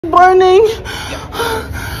burning.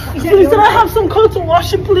 Please, can I have some coat to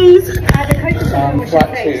wash it, please?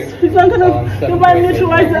 Flat 2. Please, I'm gonna get my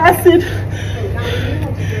neutralizer acid.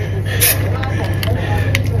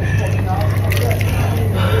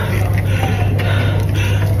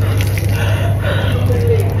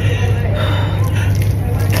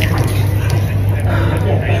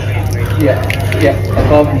 Yeah,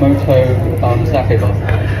 above Moto sake bar.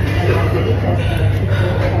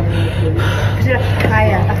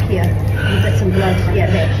 Higher up here. You've got some blood. Yeah,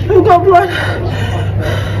 there. Who got blood?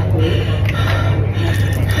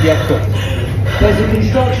 Yeah, cool. There's a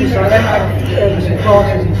construction site, they have some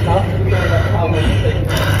classes and stuff.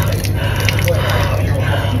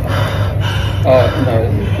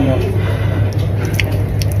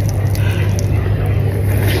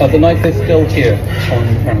 No. The knife is still here on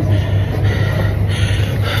the premises.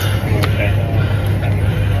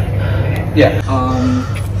 Yeah.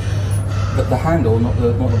 The handle, not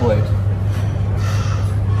the blade.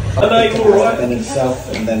 In itself,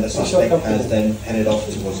 and then the suspect has then headed off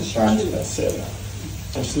towards the Strand. That's it.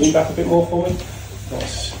 Just lean back a bit more for me.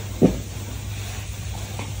 Nice.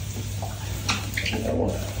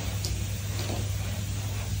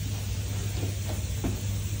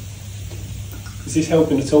 Is this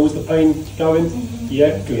helping at all? Is the pain going?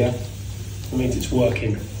 Yeah, good. Yeah. That means it's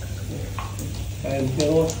working. And you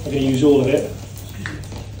know what? I'm going to use all of it.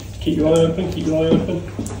 Keep your eye open, keep your eye open.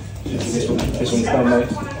 This one's done, mate.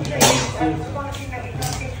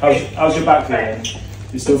 How's your back feeling?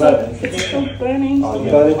 You still there then? It's still burning. Oh,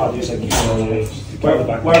 yeah. Burning? I'll just keep your eye on the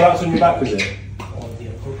back. Whereabouts on your back was it?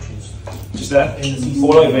 Just there?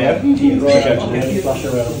 All over, yeah? Right, okay. Flush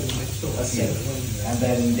around. That's it. And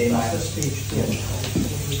then they might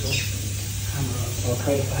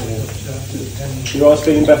Okay. Your eyes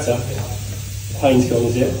feeling better? Pain's gone,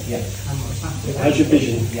 is it? Yeah. How's your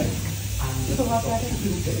vision? Yeah.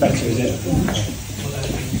 Better, is it?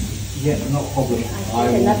 Yeah, not a problem. I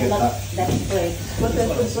will get that. That's great.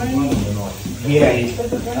 Yeah.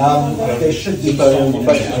 There should be on your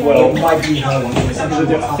face as well. It might be her. I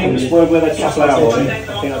think it's where they took out. I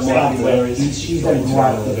think that might be where it's. She's on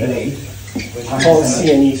right of the blade. I can't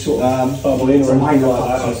see any sort of bubbling or anything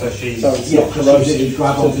like that. So it's not corrosive.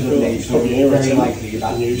 Grab onto the blade, It's so probably very irritant likely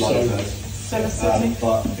that's you, blood of so. hers. So,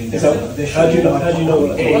 But How do you know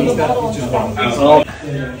what it is?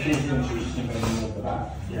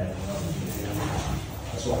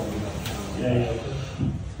 Yeah.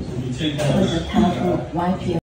 wipe your